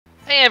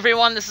Hey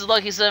everyone, this is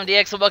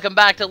LuckySevenDX and welcome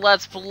back to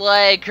Let's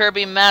Play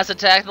Kirby Mass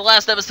Attack. In the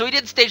last episode we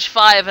did Stage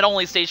 5 and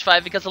only Stage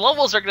 5 because the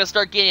levels are going to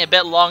start getting a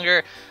bit longer.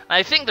 And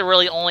I think they're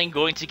really only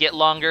going to get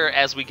longer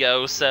as we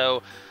go,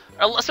 so...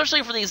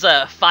 Especially for these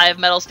 5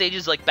 metal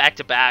stages, like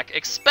back-to-back,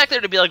 expect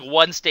there to be like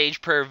 1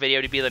 stage per video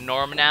to be the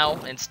norm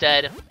now,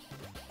 instead.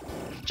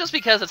 Just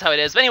because that's how it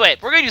is. But anyway,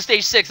 we're going to do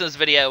Stage 6 in this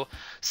video,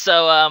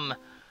 so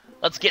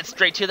let's get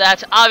straight to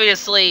that.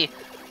 Obviously...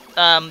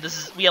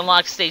 we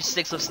unlocked Stage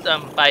 6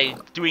 by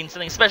doing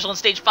something special in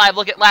Stage 5.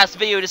 Look at last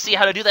video to see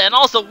how to do that. And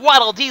also,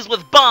 Waddle Dees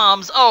with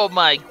bombs! Oh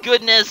my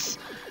goodness!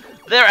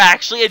 They're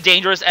actually a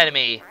dangerous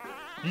enemy.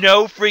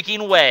 No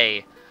freaking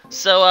way.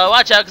 So,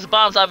 watch out, because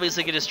bombs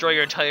obviously can destroy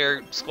your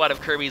entire squad of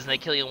Kirbies, and they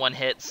kill you in one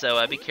hit,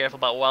 so be careful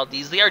about Waddle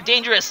Dees. They are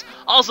dangerous!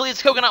 Also,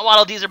 these coconut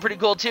Waddle Dees are pretty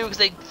cool, too, because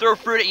they throw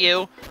fruit at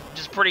you,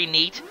 which is pretty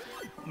neat.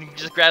 You can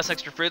just grab some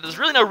extra fruit. There's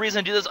really no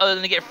reason to do this other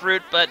than to get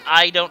fruit, but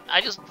I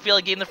just feel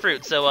like getting the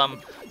fruit. So,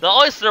 they'll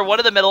always throw one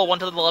to the middle, one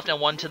to the left, and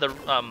one to the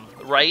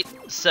right.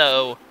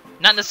 So,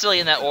 not necessarily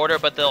in that order,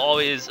 but they'll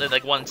always,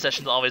 like one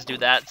session, they'll always do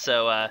that.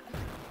 So,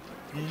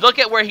 look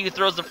at where he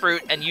throws the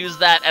fruit and use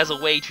that as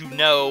a way to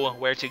know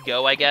where to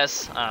go, I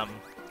guess.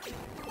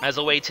 As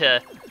a way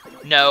to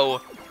know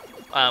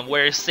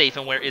where is safe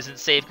and where isn't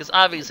safe, because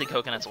obviously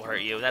coconuts will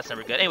hurt you. That's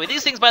never good. Anyway,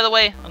 these things, by the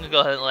way, I'm going to go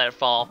ahead and let it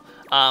fall.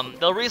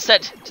 They'll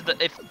reset to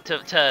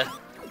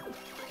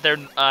their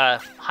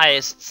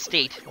highest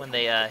state when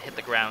they hit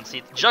the ground. So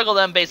you juggle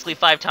them basically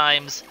 5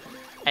 times,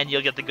 and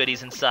you'll get the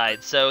goodies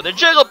inside. So they're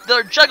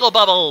juggle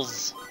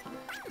bubbles.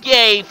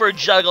 Yay for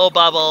juggle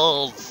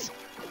bubbles!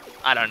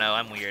 I don't know,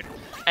 I'm weird.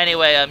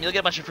 Anyway, you'll get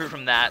a bunch of fruit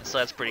from that, so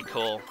that's pretty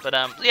cool. But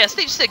yeah,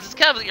 Stage 6 is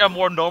kind of a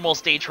more normal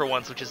stage for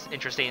once, which is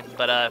interesting.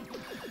 But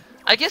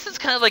I guess it's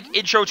kind of like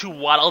intro to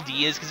Waddle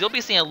Dees, because you'll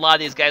be seeing a lot of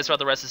these guys throughout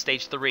the rest of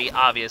Stage 3,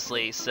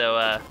 obviously.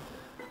 So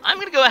I'm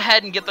going to go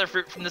ahead and get the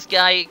fruit from this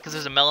guy, because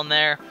there's a melon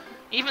there.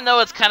 Even though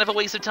it's kind of a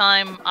waste of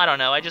time, I don't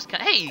know,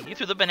 hey, you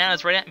threw the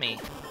bananas right at me.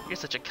 You're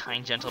such a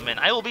kind gentleman.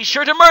 I will be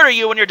sure to murder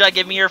you when you're done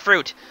giving me your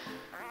fruit.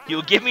 You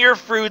will give me your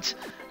fruit,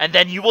 and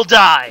then you will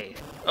die.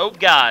 Oh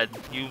god,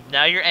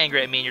 now you're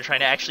angry at me and you're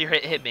trying to actually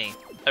hit me.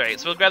 Alright,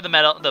 so we'll grab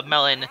the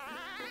melon,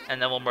 and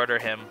then we'll murder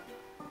him.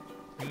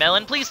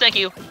 Melon, please, thank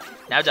you.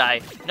 Now die.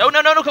 No,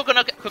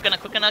 coconut.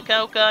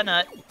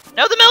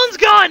 No, the melon's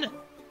gone!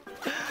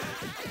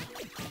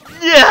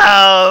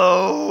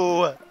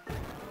 No!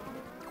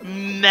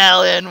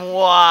 Melon,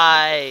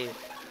 why?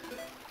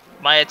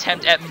 My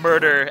attempt at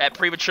murder, at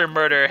premature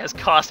murder, has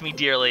cost me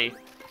dearly.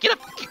 Get up,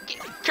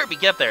 Kirby,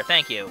 get up there,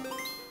 thank you.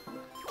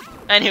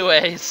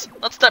 Anyways,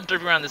 let's stop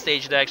driving around the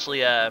stage to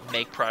actually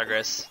make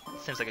progress.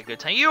 Seems like a good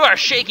time. You are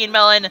shaking,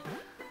 Melon!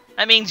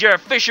 That means you're a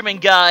fisherman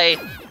guy.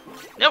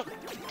 No,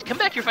 come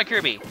back here with my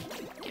Kirby.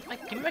 Give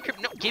me my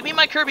Kirby. No, give me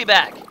my Kirby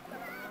back.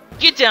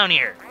 Get down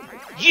here.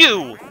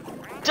 You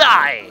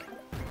die.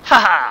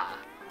 Haha.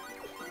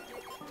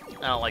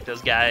 I don't like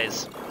those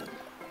guys.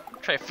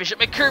 Try to fish at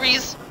my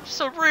Kirbies.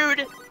 So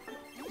rude.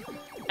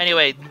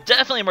 Anyway,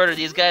 definitely murder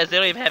these guys. They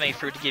don't even have any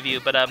fruit to give you,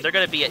 but they're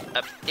gonna be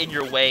in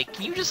your way.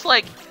 Can you just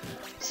like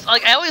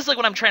I always like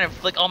when I'm trying to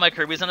flick all my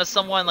Kirbies onto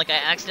someone, like I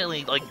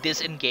accidentally like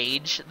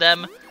disengage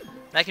them.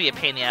 That can be a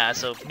pain in the ass.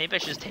 So maybe I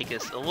should just take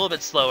this a little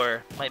bit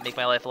slower. Might make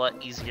my life a lot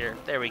easier.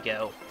 There we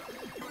go.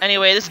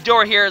 Anyway, this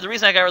door here. The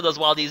reason I got rid of those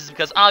Waddle Dees is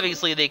because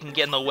obviously they can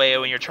get in the way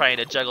when you're trying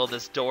to juggle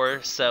this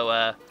door.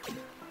 So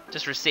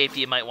just for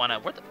safety, you might want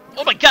to.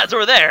 Oh my God, it's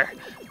over there.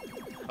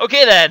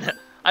 Okay then.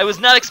 I was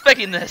not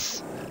expecting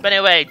this. But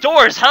anyway,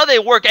 doors, how do they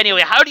work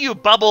anyway? How do you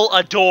bubble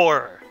a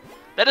door?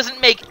 That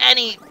doesn't make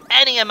any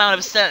amount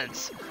of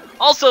sense.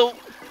 Also,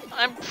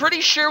 I'm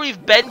pretty sure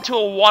we've been to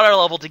a water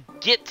level to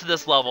get to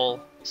this level,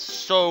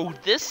 so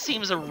this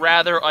seems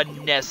rather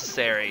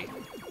unnecessary.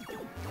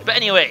 But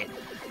anyway,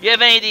 you have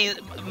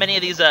many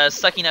of these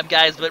sucking up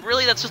guys, but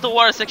really that's just a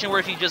water section where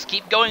if you just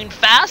keep going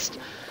fast,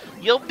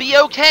 you'll be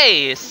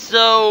okay.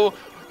 So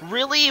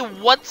really,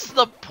 what's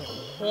the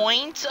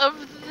point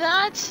of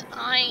that?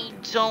 I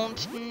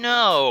don't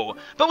know.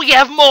 But we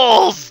have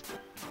moles!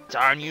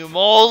 Darn you,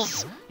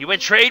 moles! You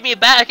betrayed me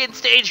back in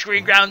Stage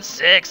Ground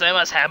 6. I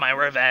must have my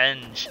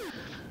revenge.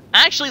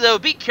 Actually, though,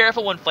 be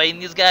careful when fighting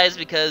these guys,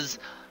 because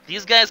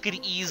these guys could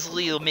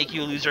easily make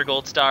you lose your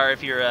gold star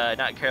if you're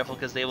not careful,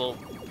 because they will...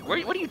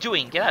 What are you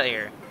doing? Get out of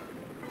here.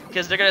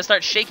 Because they're going to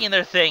start shaking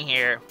their thing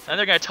here, and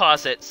they're going to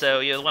toss it, so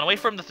you want to wait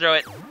for him to throw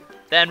it,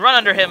 then run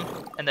under him,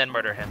 and then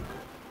murder him.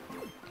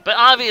 But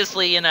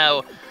obviously, you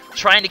know,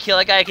 trying to kill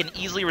that guy can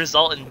easily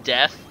result in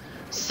death,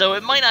 so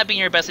it might not be in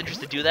your best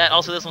interest to do that.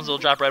 Also, this one's will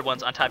drop red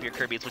ones on top of your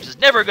Kirbies, which is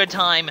never a good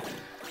time.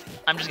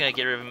 I'm just gonna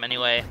get rid of them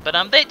anyway.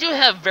 But they do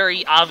have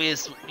very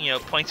obvious, you know,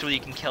 points where you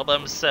can kill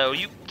them, so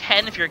you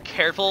can, if you're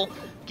careful,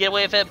 get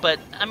away with it. But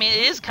I mean,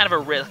 it is kind of a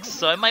risk,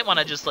 so I might want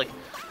to just like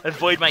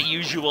avoid my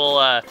usual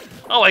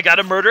oh, I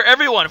gotta murder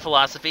everyone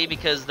philosophy,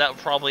 because that will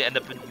probably end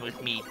up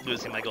with me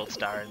losing my gold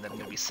star, and then I'm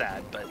gonna be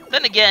sad. But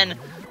then again,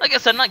 like I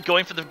said, I'm not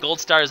going for the gold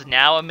stars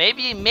now.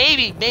 Maybe,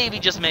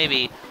 just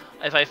maybe,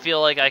 if I feel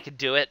like I could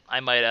do it,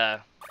 I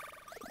might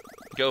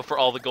go for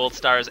all the gold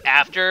stars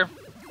after.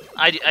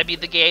 I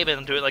beat the game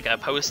and do it like a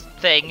post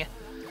thing.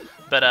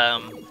 But,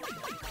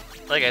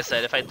 like I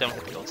said, if I don't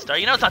hit the gold star,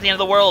 you know it's not the end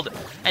of the world.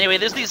 Anyway,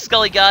 there's these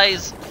Scully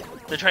guys.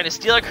 They're trying to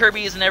steal our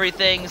Kirbies and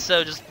everything,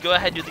 so just go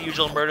ahead and do the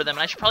usual and murder them.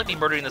 And I should probably be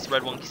murdering this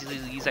red one because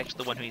he's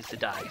actually the one who needs to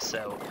die.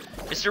 So,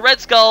 Mr. Red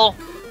Skull,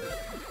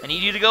 I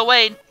need you to go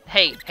away.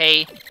 Hey,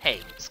 hey, hey.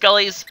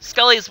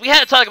 Scullies, we had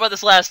to talk about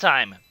this last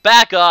time.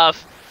 Back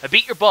off. I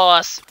beat your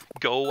boss.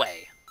 Go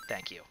away.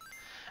 Thank you.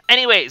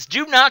 Anyways,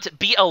 do not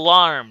be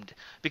alarmed,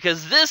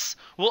 because this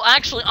will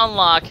actually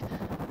unlock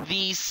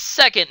the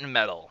second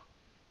medal,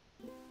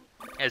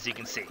 as you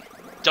can see.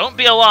 Don't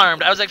be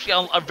alarmed. I was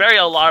actually very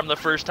alarmed the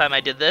first time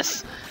I did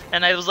this,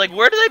 and I was like,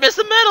 where did I miss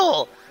a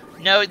medal?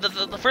 No,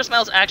 the first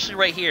medal is actually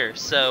right here,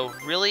 so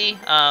really,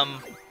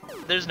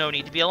 there's no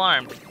need to be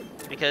alarmed,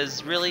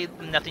 because really,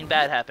 nothing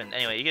bad happened.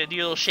 Anyway, you're gonna do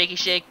a little shaky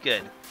shake,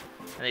 good.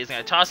 And then he's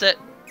gonna toss it,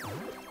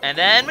 and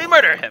then we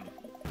murder him.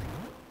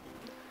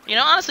 You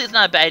know, honestly, it's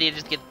not a bad idea to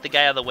just get the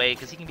guy out of the way,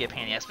 because he can be a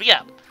pain in the ass. But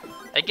yeah,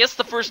 I guess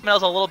the first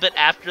medal's a little bit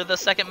after the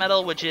second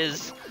medal, which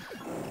is...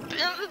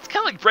 it's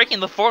kind of like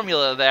breaking the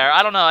formula there.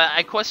 I don't know.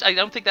 I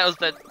don't think that was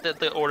that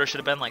the order should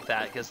have been like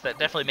that, because that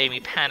definitely made me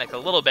panic a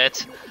little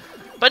bit.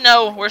 But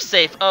no, we're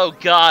safe. Oh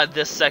god,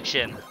 this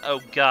section.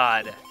 Oh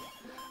god.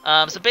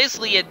 So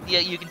basically,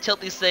 you can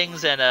tilt these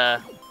things,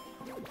 and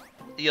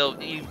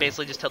you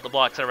basically just tilt the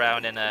blocks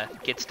around and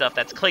get stuff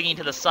that's clinging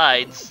to the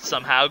sides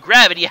somehow.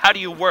 Gravity, how do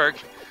you work?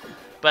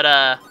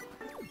 But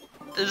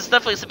there's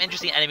definitely some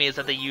interesting enemies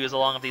that they use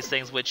along with these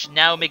things, which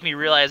now make me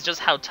realize just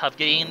how tough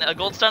getting a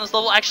gold star on this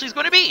level actually is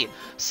going to be.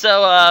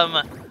 So,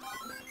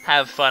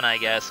 have fun, I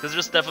guess, because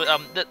there's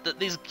definitely,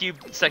 these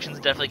cube sections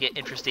definitely get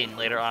interesting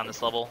later on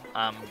this level,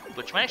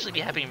 which might actually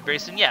be happening very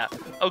soon. Yeah.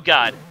 Oh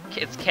god,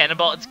 it's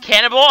Cannibal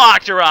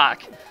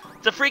Octorok!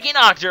 It's a freaking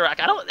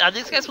Octorok! Are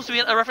these guys supposed to be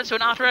a reference to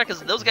an Octorok?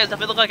 Because those guys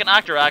definitely look like an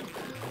Octorok.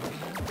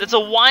 It's a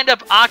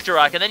wind-up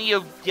Octorok, and then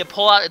you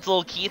pull out its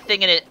little key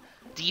thing and it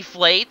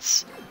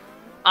deflates.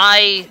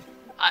 I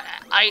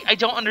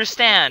don't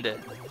understand.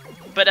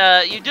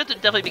 But you do have to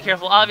definitely be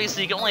careful.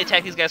 Obviously, you can only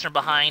attack these guys from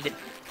behind.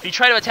 If you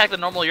try to attack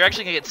them normal, you're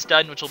actually going to get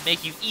stunned, which will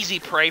make you easy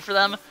prey for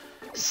them.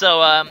 So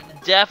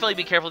definitely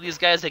be careful with these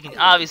guys. They can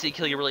obviously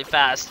kill you really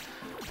fast.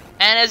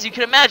 And as you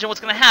can imagine,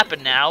 what's going to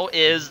happen now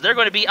is they're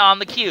going to be on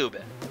the cube.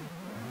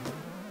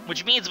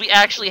 Which means we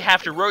actually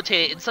have to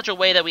rotate it in such a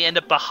way that we end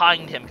up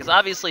behind him. Because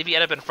obviously, if you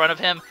end up in front of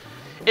him,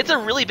 it's a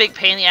really big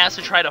pain in the ass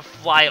to try to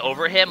fly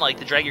over him, like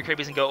to drag your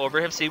Kirbies and go over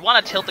him. So you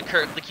want to tilt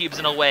the cubes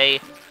in a way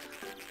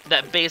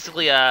that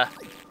basically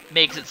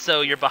makes it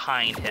so you're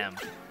behind him.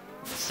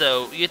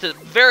 So you have to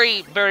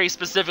very, very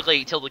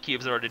specifically tilt the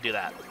cubes in order to do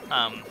that.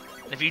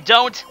 If you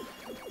don't,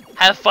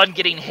 have fun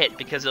getting hit,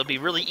 because it'll be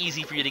really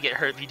easy for you to get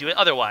hurt if you do it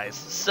otherwise.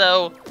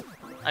 So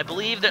I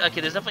believe that,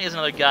 okay, there's definitely is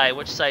another guy.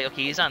 Which side?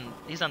 Okay, he's on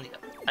the,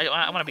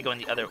 I want to be going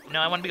the other, no,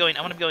 I want to be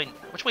going,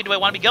 which way do I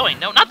want to be going?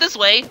 No, not this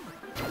way!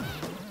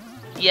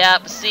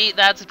 Yeah, see,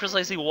 that's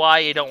precisely why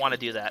you don't want to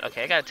do that.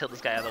 Okay, I gotta tilt this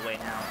guy out of the way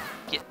now.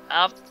 Get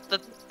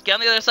on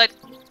the other side.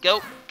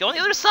 Go on the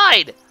other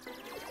side!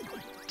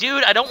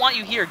 Dude, I don't want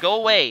you here. Go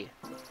away.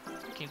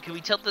 Can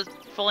we tilt the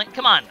full length?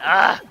 Come on.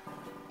 I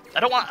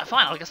don't want...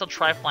 Fine, I guess I'll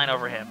try flying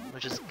over him,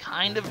 which is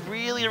kind of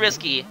really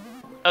risky.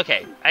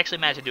 Okay, I actually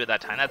managed to do it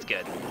that time. That's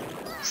good.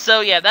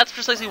 So, yeah, that's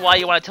precisely why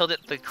you want to tilt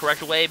it the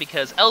correct way,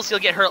 because else you'll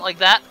get hurt like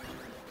that.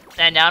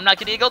 And now I'm not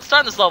getting a gold star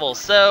on this level,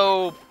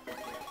 so...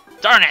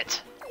 Darn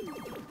it!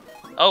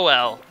 Oh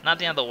well, not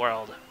the end of the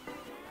world.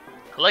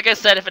 Like I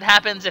said, if it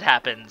happens, it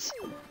happens.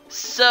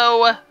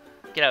 So,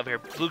 get out of here.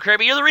 Blue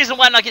Kirby, you're the reason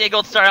why I'm not getting a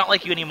gold star. I don't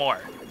like you anymore.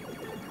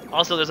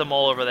 Also, there's a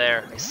mole over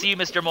there. I see you,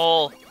 Mr.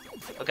 Mole.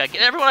 Okay,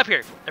 get everyone up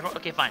here.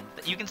 Okay, fine.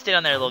 You can stay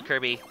down there, little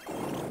Kirby.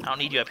 I don't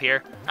need you up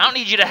here. I don't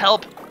need you to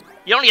help.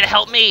 You don't need to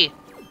help me.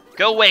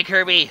 Go away,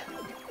 Kirby.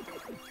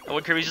 Oh,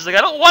 when Kirby's just like,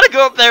 I don't want to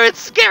go up there. It's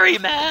scary,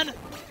 man.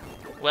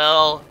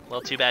 Well,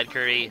 too bad,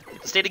 Kirby.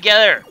 Stay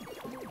together.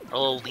 Our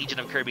little legion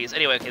of Kirbies.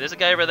 Anyway, okay, there's a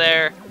guy over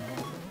there.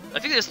 I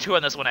think there's two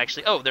on this one,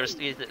 actually. Oh,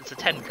 it's a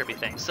 10 Kirby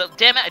thing. So,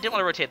 damn it, I didn't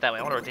want to rotate that way.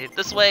 I want to rotate it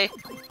this way.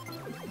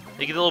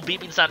 You get a little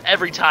beeping sound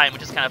every time,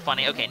 which is kind of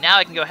funny. Okay, now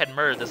I can go ahead and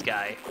murder this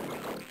guy.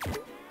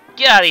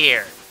 Get out of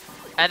here.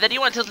 And then you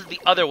want to tilt it the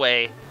other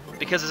way,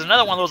 because there's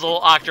another one of those little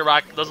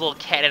Octorok, those little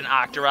cannon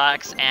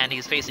Octoroks, and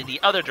he's facing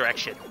the other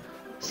direction.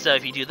 So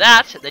if you do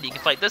that, then you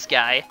can fight this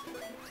guy,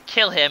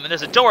 kill him, and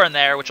there's a door in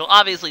there, which will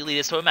obviously lead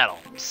us to a medal.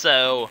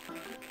 So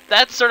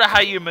that's sort of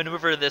how you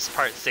maneuver this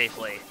part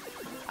safely.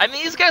 I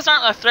mean, these guys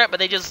aren't a threat, but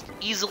they just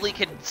easily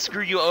can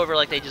screw you over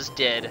like they just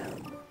did.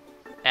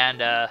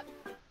 And,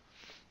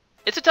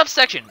 it's a tough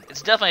section.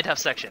 It's definitely a tough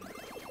section.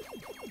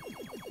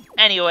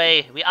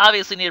 Anyway, we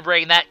obviously need to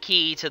bring that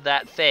key to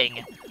that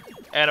thing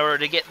in order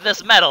to get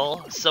this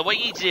medal. So what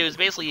you need to do is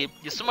basically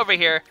you swim over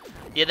here,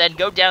 you then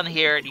go down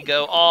here, and you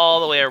go all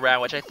the way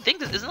around, which I think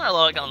this isn't there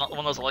like one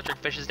of those electric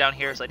fishes down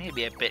here, so I need to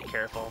be a bit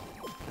careful.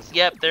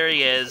 Yep, there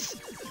he is.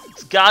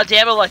 It's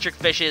goddamn electric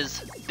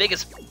fishes.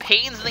 Biggest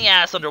pains in the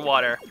ass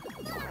underwater.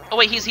 Oh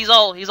wait, he's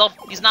not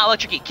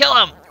electric-y. Kill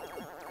him!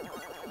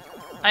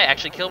 I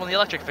actually killed one of the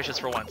electric fishes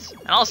for once.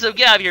 And also,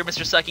 get out of here,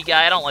 Mr. Sucky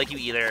Guy. I don't like you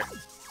either.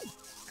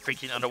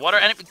 Freaking underwater.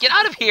 And get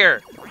out of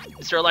here,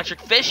 Mr. Electric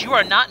Fish. You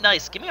are not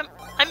nice. Give me a...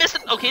 I missed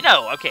it. Okay,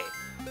 no. Okay.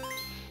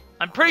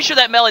 I'm pretty sure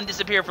that melon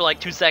disappeared for like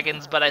 2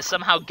 seconds, but I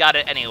somehow got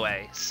it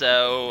anyway.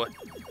 So,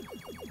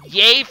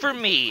 yay for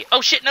me.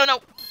 Oh, shit. No, no.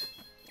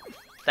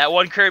 That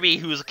one Kirby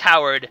who's a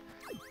coward,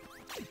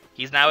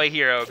 he's now a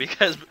hero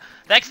because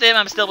thanks to him,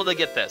 I'm still able to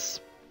get this.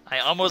 I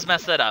almost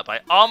messed that up. I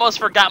almost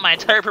forgot my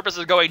entire purpose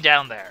of going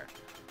down there.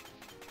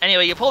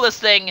 Anyway, you pull this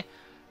thing,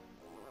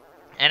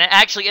 and it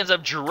actually ends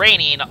up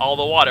draining all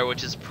the water,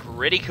 which is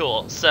pretty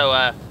cool.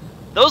 So,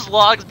 those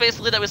logs,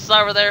 basically, that we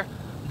saw over there,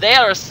 they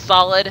are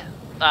solid.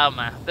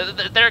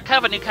 They're kind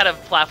of a new kind of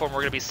platform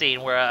we're going to be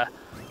seeing, where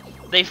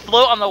they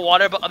float on the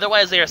water, but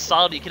otherwise they are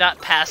solid. You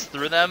cannot pass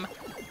through them.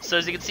 So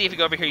as you can see, if you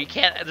go over here, you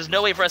can't. There's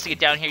no way for us to get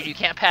down here. You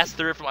can't pass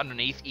through it from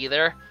underneath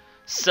either.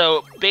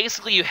 So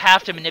basically, you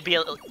have to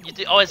manipulate.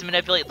 You always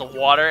manipulate the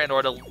water in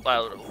order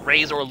to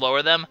raise or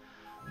lower them.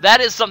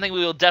 That is something we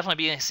will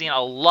definitely be seeing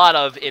a lot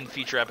of in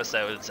future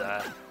episodes.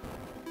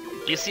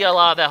 You see a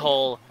lot of that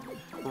whole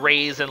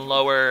raise and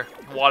lower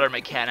water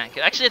mechanic.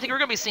 Actually, I think we're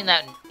going to be seeing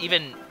that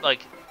even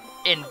like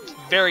in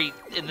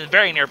the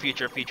very near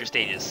future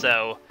stages.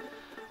 So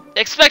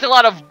expect a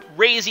lot of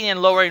raising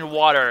and lowering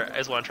water,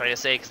 is what I'm trying to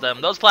say.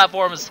 Because those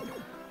platforms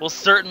will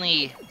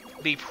certainly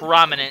be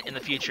prominent in the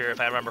future,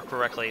 if I remember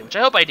correctly. Which I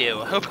hope I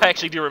do. I hope I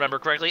actually do remember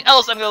correctly.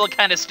 Else I'm going to look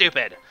kind of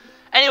stupid.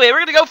 Anyway, we're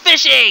going to go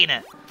fishing!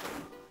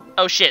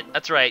 Oh shit,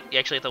 that's right. You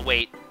actually have to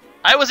wait.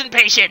 I was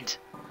impatient!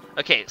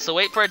 Okay, so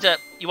wait for it to...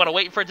 You want to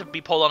wait for it to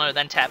be pulled on and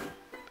then tap.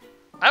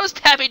 I was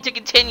tapping to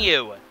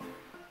continue!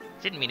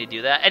 Didn't mean to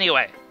do that.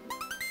 Anyway.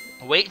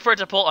 Wait for it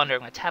to pull under.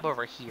 I'm going to tap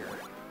over here.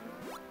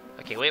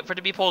 Okay, wait for it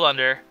to be pulled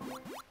under.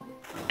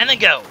 And then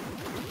go!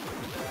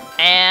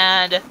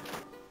 And...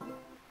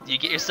 you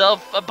get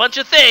yourself a bunch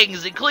of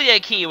things, including a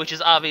key, which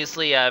is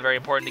obviously very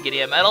important to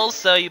getting medals,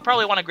 so you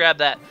probably want to grab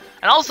that.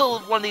 And also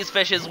one of these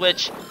fishes,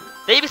 which...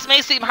 they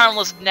may seem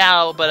harmless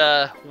now,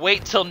 but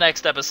wait till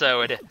next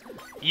episode.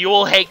 You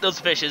will hate those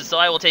fishes, so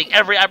I will take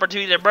every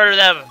opportunity to murder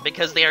them,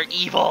 because they are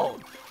evil.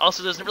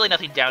 Also, there's really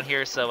nothing down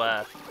here,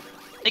 so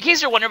in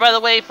case you're wondering, by the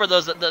way, for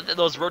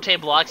those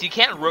rotating blocks, you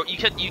can't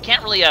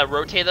really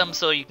rotate them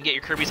so you can get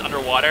your Kirbies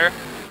underwater.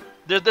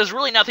 There's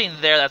really nothing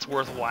there that's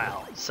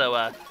worthwhile. So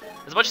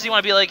as much as you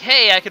want to be like,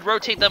 hey, I could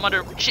rotate them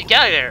under... shit,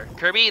 get out of there,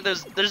 Kirby.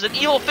 There's an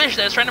evil fish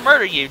that's trying to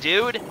murder you,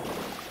 dude.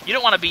 You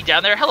don't want to be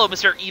down there. Hello,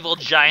 Mr. Evil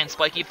Giant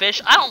Spiky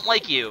Fish. I don't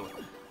like you.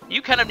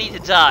 You kind of need to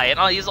die. And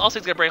he's also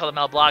going to break all the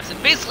metal blocks.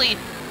 And basically,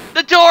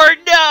 the door,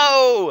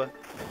 no!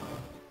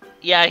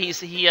 Yeah, he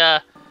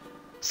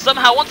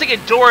somehow, once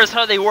again, doors,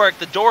 how they work.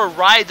 The door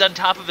rides on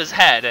top of his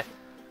head.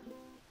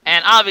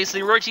 And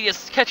obviously, we're going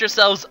to catch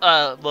ourselves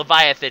a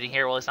Leviathan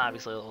here. Well, it's not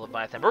obviously a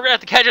Leviathan. But we're going to have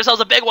to catch ourselves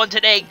a big one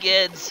today,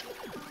 kids.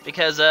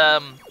 Because,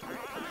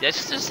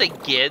 let's just say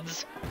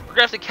kids. We're going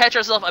to have to catch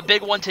ourselves a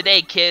big one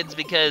today, kids.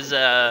 Because,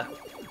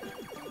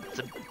 it's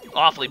an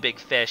awfully big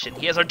fish, and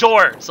he has our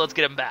door, so let's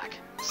get him back.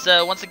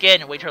 So, once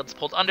again, wait till it's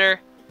pulled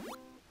under.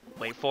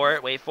 Wait for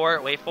it, wait for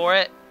it, wait for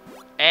it.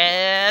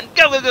 And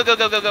go, go, go, go,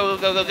 go, go, go,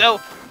 go, go, go.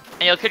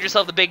 And you'll catch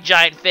yourself the big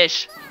giant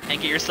fish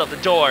and get yourself the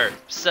door.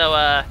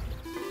 So,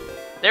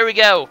 there we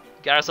go.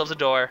 Got ourselves a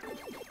door.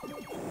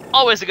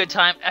 Always a good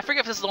time. I forget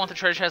if this is the one with the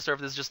treasure chest or if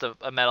this is just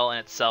a medal in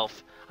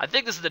itself. I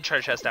think this is the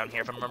treasure chest down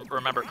here, if I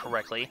remember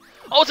correctly.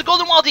 Oh, it's a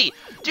golden Waldy!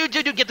 Dude,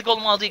 get the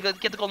golden Waldy,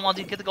 get the golden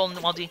Waldy, get the golden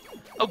Waldy.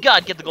 Oh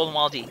god, get the golden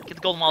Waldy, get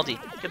the golden Waldy,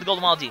 get the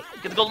golden Waldy,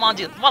 get the golden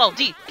Waldy. Waddle,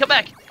 D, come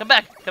back, come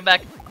back, come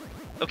back.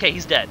 Okay,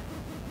 he's dead.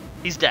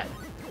 He's dead.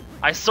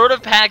 I sort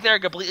of panicked there,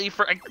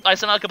 I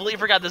somehow completely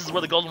forgot this is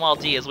where the golden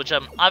Waldy is, which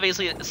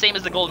obviously, the same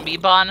as the golden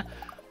Bean Bon.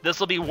 This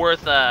will be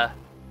worth an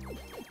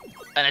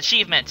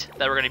achievement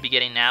that we're going to be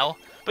getting now.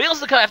 But you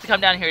also have to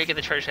come down here to get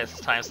the treasure chest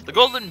this time. So the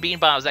golden bean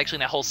bomb is actually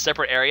in a whole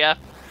separate area.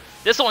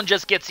 This one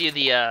just gets you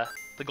the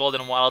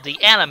golden Waddle Dee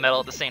and a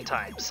medal at the same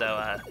time.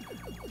 So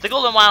the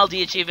golden Waddle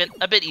Dee achievement,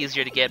 a bit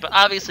easier to get. But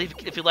obviously,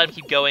 if you let him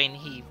keep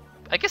going,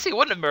 I guess he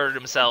wouldn't have murdered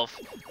himself.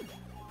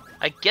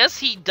 I guess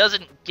he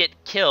doesn't get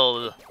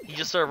killed. He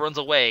just sort of runs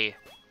away.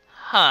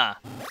 Huh.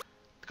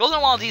 The golden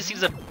Waddle Dee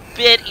seems a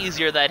bit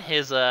easier than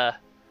his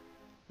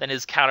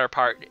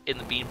counterpart in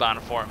the bean bomb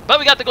form. But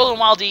we got the golden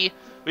Waddle Dee.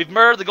 We've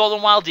murdered the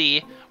golden Waddle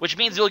Dee, which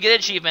means you'll get an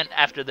achievement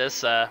after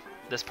this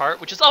this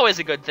part, which is always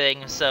a good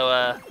thing.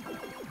 So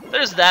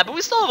there's that, but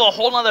we still have a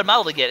whole other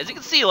medal to get. As you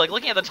can see, like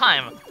looking at the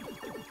time,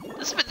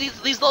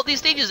 these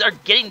stages are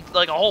getting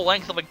like a whole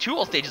length of like 2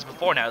 whole stages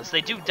before now. So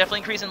they do definitely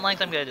increase in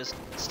length. I'm gonna just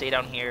stay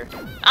down here.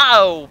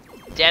 Oh,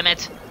 damn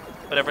it!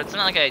 Whatever. It's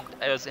not like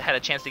I had a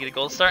chance to get a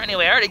gold star.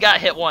 Anyway, I already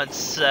got hit once,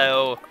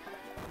 so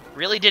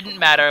really didn't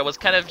matter. I was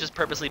kind of just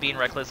purposely being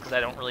reckless because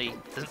it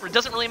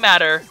doesn't really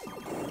matter.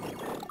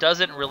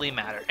 Doesn't really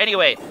matter.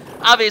 Anyway,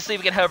 obviously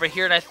we can head over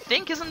here, and I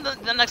think isn't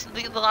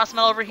the last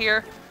medal over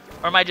here,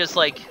 or am I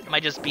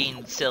just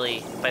being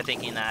silly by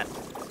thinking that?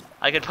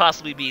 I could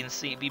possibly be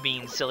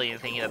being silly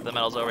and thinking that the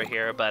medal's over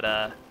here,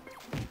 but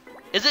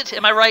is it?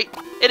 Am I right?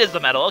 It is the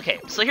medal. Okay,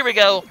 so here we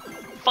go.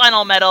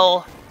 final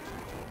medal.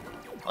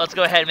 Let's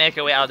go ahead and make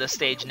our way out of this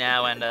stage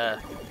now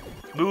and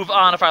move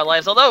on with our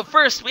lives. Although,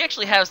 first, we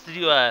actually have to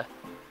do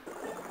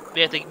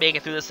we have to make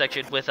it through this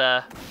section with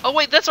oh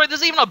wait, that's right,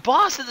 there's even a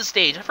boss in the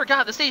stage. I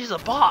forgot, the stage is a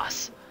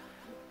boss.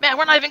 Man,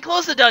 we're not even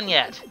close to done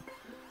yet.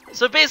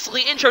 So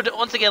basically,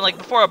 once again, like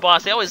before a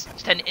boss, they always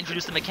tend to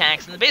introduce the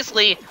mechanics, and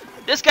basically,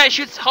 this guy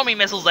shoots homing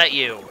missiles at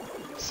you.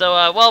 So,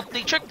 well,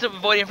 the trick to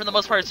avoiding him for the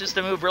most part is just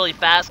to move really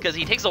fast, because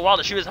he takes a while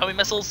to shoot his homing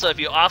missiles, so if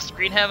you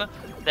off-screen him,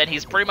 then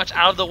he's pretty much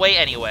out of the way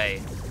anyway,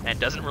 and it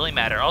doesn't really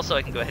matter. Also,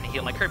 I can go ahead and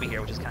heal my Kirby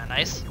here, which is kind of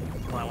nice.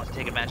 Well, I want to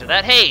take advantage of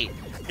that. Hey,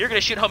 you're going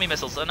to shoot homing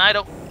missiles, and I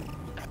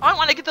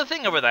want to get the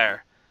thing over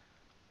there.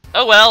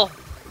 Oh well.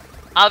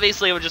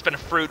 Obviously, it would have just been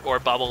fruit or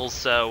bubbles,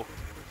 so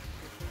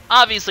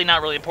obviously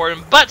not really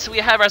important, but we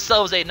have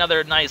ourselves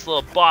another nice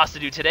little boss to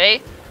do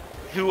today,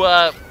 who,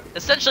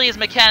 essentially his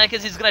mechanic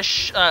is he's going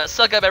to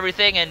suck up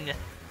everything and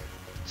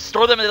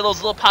store them into those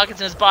little pockets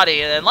in his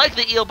body, and like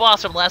the eel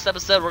boss from last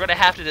episode, we're going to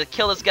have to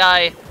kill this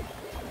guy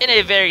in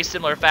a very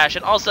similar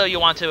fashion. Also, you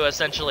want to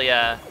essentially,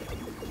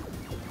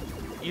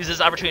 use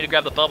this opportunity to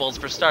grab the bubbles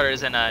for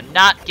starters and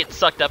not get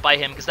sucked up by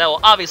him, because that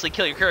will obviously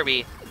kill your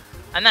Kirby,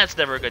 and that's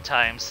never a good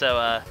time, so,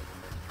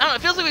 I don't know,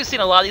 it feels like we've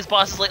seen a lot of these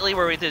bosses lately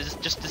where we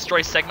just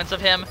destroy segments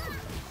of him,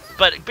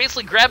 but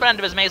basically grab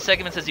onto as many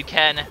segments as you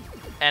can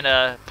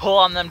and pull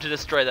on them to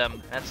destroy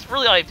them. That's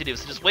really all you have to do,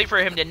 so just wait for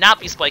him to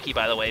not be spiky,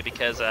 by the way,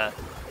 because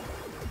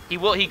he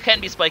can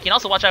be spiky, and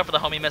also watch out for the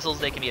homing missiles.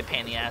 They can be a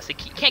pain in the ass. He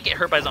can't get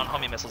hurt by his own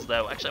homing missiles,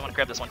 though. Actually, I want to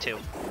grab this one, too.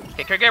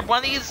 Okay, can I grab one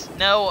of these?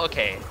 No?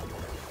 Okay.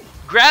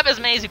 Grab as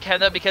many as you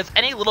can, though, because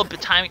any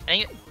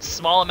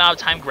small amount of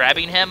time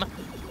grabbing him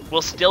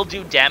will still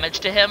do damage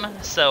to him,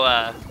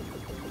 so,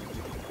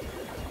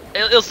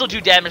 it'll still do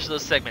damage to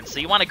those segments, so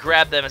you want to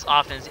grab them as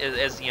often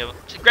as you know,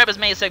 grab as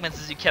many segments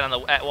as you can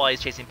while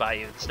he's chasing by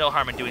you. There's no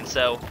harm in doing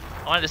so.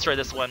 I want to destroy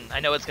this one. I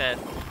know it's going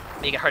to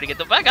make it hard to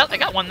get I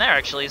got one there,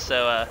 actually,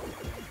 so,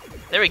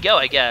 there we go,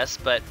 I guess,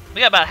 but we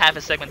got about half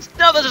his segments.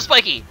 No, those are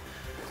spiky!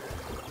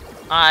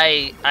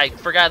 I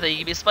forgot that he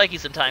can be spiky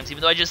sometimes,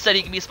 even though I just said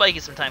he can be spiky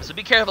sometimes, so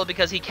be careful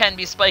because he can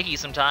be spiky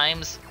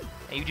sometimes,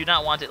 and you do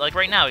not want it. Like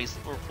right now,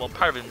 well,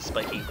 part of him is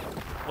spiky.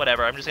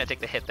 Whatever, I'm just going to take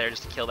the hit there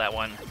just to kill that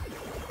one.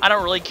 I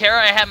don't really care,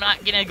 I am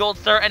not getting a gold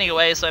star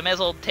anyway, so I may as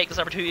well take this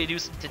opportunity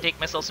to take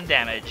myself some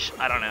damage.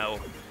 I don't know.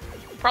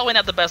 Probably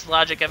not the best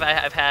logic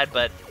I've had,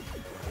 but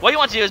what you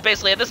want to do is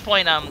basically, at this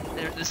point,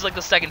 this is like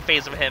the second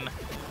phase of him,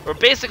 where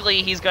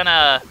basically he's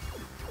gonna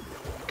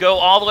go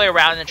all the way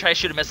around and try to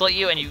shoot a missile at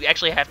you, and you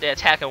actually have to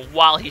attack him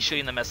while he's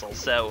shooting the missile.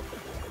 So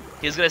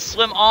he's gonna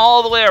swim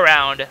all the way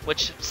around,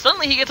 which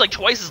suddenly he gets like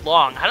twice as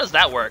long. How does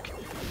that work?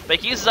 But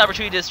he uses this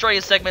opportunity to destroy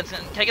his segments,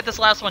 and can I get this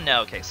last one?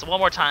 No, okay, so one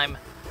more time.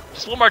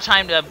 Just one more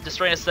time to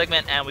destroy a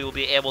segment, and we will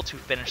be able to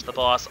finish the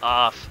boss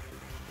off.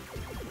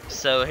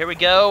 So here we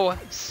go.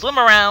 Swim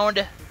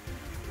around.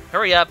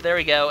 Hurry up. There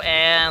we go.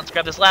 And let's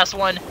grab this last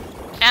one.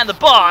 And the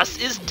boss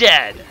is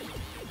dead.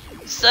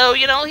 So,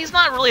 you know, he's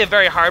not really a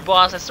very hard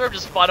boss. I sort of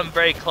just fought him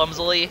very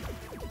clumsily.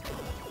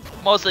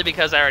 Mostly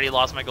because I already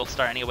lost my gold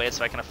star anyway,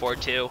 so I can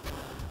afford to.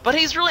 But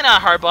he's really not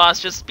a hard boss.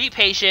 Just be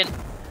patient.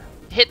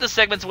 Hit the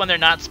segments when they're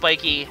not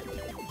spiky.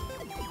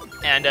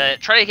 And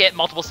try to hit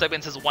multiple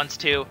segments at once,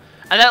 too.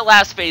 And that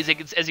last phase,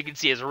 as you can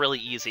see, is really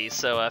easy.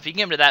 So if you can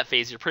get him to that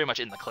phase, you're pretty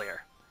much in the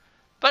clear.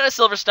 But a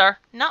silver star,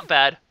 not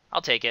bad.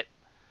 I'll take it.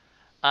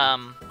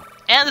 And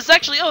this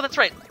actually, oh, that's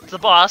right, it's the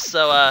boss.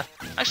 So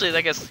actually,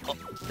 I guess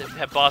they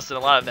have boss in a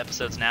lot of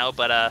episodes now.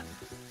 But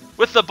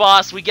with the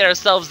boss, we get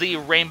ourselves the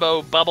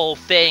rainbow bubble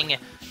thing,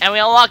 and we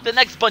unlock the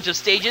next bunch of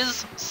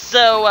stages.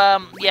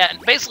 So yeah,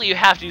 basically you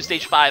have to do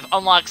stage 5,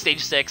 unlock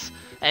stage 6.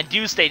 And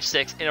do stage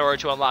 6 in order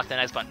to unlock the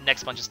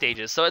next bunch of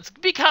stages. So it's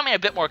becoming a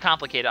bit more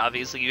complicated,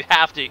 obviously.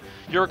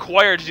 You're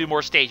required to do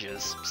more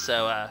stages.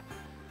 So,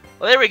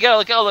 well, there we go.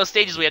 Look at all those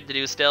stages we have to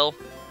do still.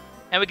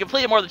 And we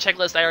completed more of the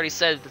checklist. I already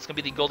said it's going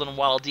to be the Golden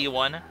Waddle D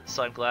one.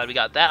 So I'm glad we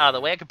got that out of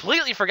the way. I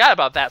completely forgot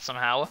about that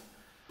somehow.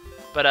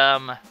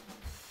 But,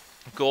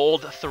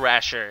 Gold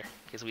Thrasher.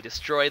 Because we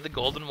destroyed the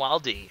Golden Waddle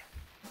D.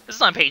 This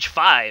is on page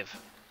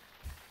 5.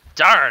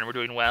 Darn, we're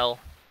doing well.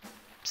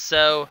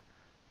 So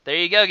there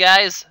you go,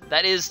 guys.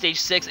 That is stage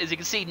 6. As you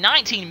can see,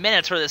 19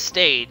 minutes for this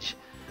stage.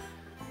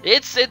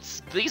 These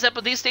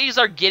stages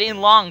are getting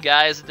long,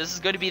 guys. This is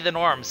going to be the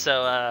norm.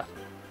 So,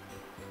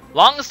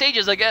 long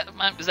stages. Is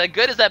that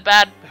good? Is that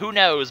bad? Who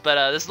knows?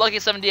 But this is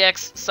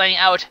LuckySevenDX signing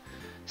out.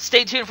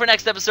 Stay tuned for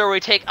next episode where we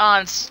take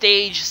on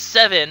stage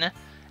 7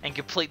 and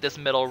complete this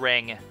middle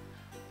ring.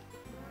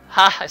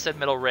 Ha! I said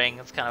middle ring.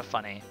 That's kind of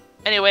funny.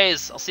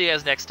 Anyways, I'll see you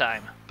guys next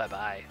time. Bye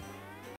bye.